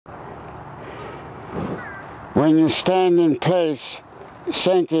When you stand in place,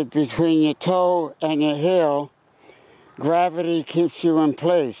 centered between your toe and your heel, gravity keeps you in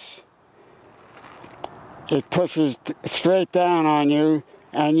place. It pushes straight down on you,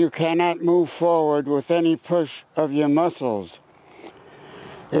 and you cannot move forward with any push of your muscles.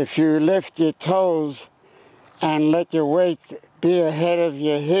 If you lift your toes and let your weight be ahead of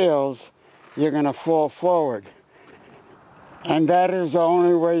your heels, you're going to fall forward. And that is the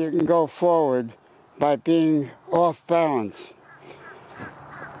only way you can go forward, by being off balance.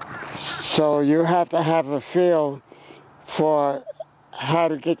 So you have to have a feel for how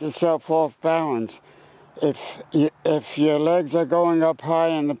to get yourself off balance. If your legs are going up high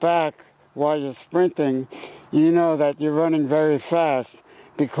in the back while you're sprinting, you know that you're running very fast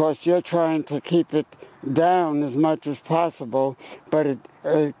because you're trying to keep it down as much as possible, but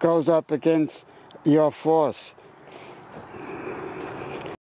it goes up against your force.